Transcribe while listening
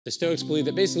The Stoics believe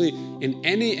that basically in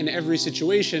any and every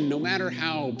situation, no matter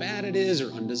how bad it is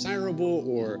or undesirable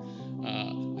or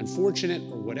unfortunate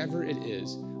or whatever it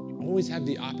is, we always have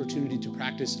the opportunity to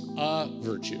practice a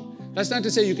virtue. That's not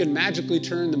to say you can magically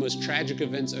turn the most tragic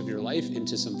events of your life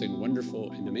into something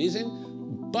wonderful and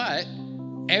amazing, but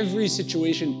every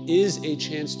situation is a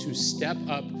chance to step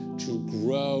up, to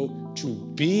grow, to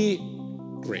be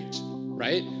great,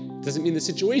 right? Doesn't mean the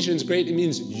situation's great, it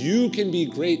means you can be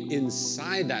great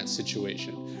inside that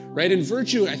situation, right? And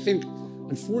virtue, I think,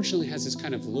 unfortunately has this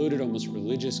kind of loaded, almost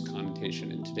religious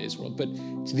connotation in today's world. But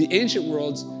to the ancient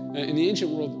worlds, in the ancient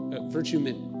world, virtue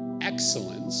meant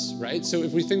excellence, right? So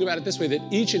if we think about it this way, that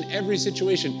each and every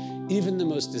situation, even the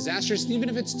most disastrous, even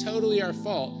if it's totally our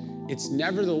fault, it's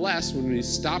nevertheless, when we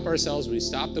stop ourselves, when we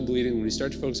stop the bleeding, when we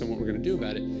start to focus on what we're going to do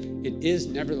about it, it is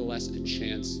nevertheless a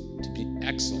chance to be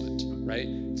excellent, right?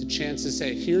 It's a chance to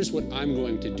say, here's what I'm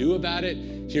going to do about it.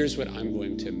 Here's what I'm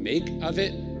going to make of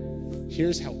it.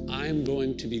 Here's how I'm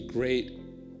going to be great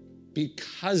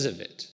because of it.